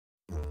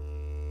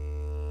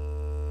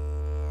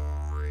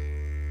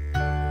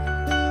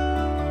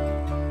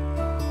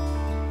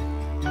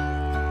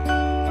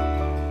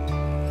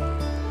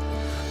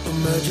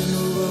Imagine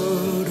a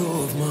road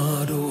of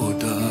mud or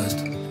dust,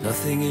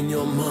 nothing in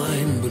your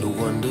mind but a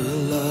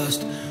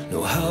wanderlust.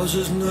 No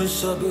houses, no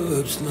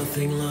suburbs,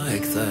 nothing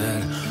like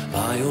that.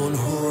 Eye on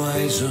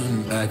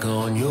horizon, back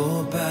on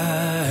your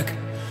back.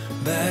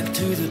 Back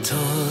to the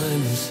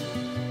times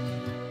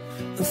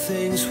when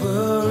things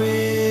were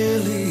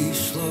really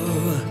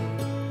slow.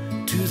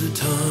 To the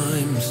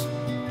times,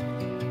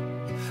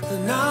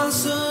 and now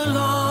so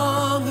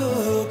long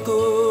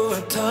ago.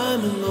 A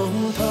time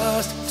long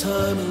past,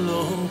 time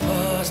long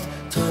past,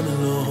 time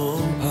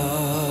long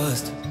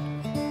past.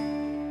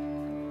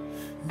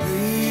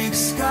 Big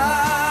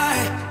sky,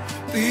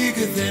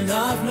 bigger than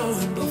I've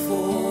known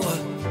before.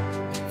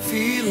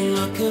 Feeling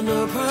like an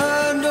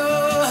open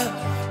door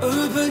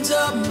opens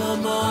up my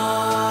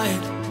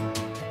mind.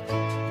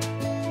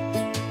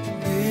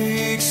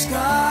 Big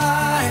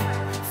sky,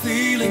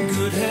 feeling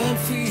good and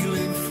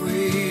feeling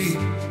free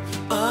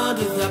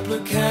under that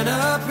blue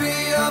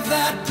canopy of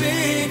that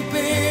big,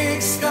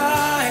 big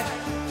sky.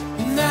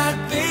 That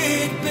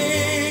big,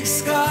 big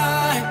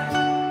sky.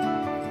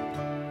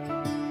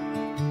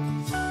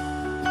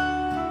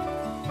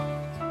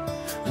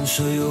 And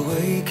so you're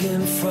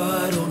waking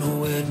fried on a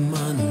wet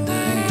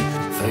Monday,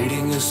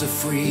 fading as the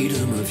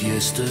freedom of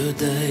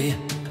yesterday.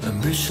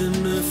 Ambition,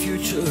 the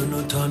future,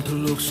 no time to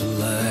look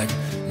slack.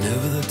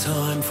 Never the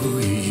time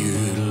for you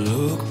to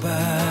look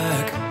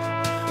back.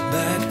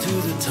 Back to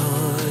the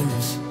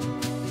times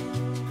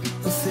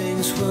when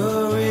things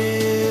were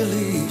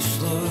really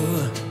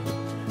slow.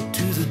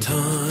 To the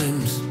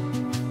times,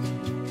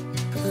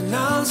 and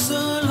now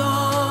so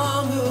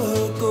long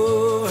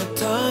ago. A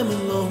time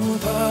long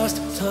past,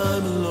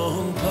 time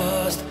long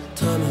past,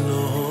 time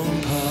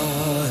long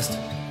past.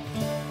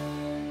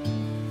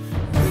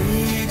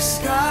 Big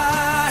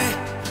sky,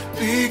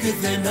 bigger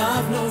than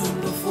I've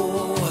known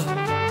before.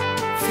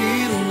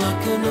 Feeling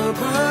like an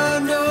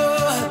open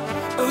door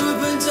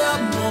opens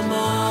up my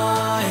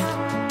mind.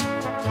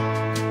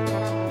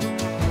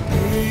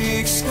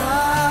 Big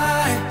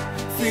sky,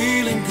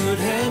 feeling good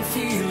and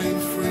feeling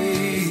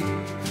free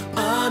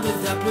under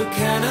that blue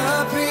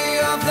canopy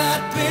of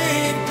that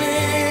big,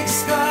 big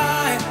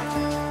sky.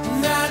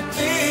 That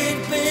big,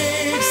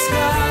 big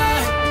sky.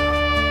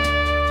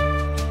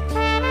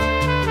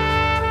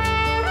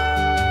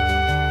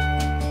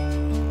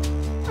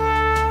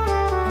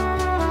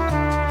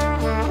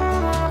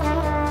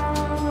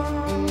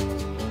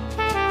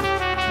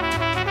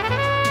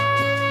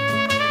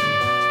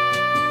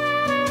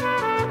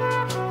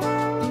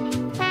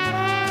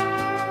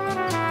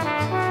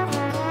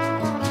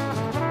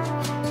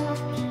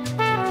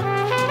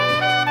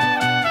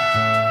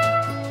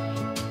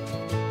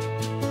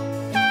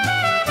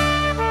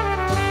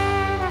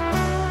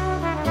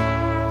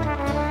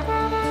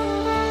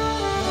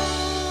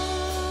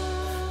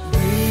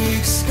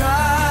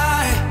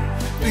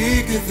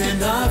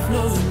 Than I've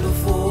known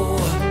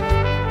before.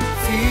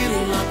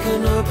 Feeling like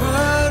an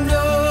open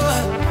door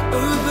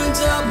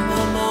opens up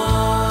my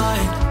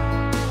mind.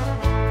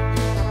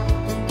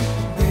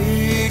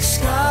 Big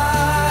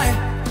sky,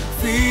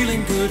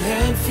 feeling good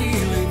and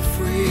feeling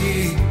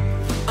free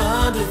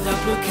under that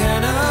blue canopy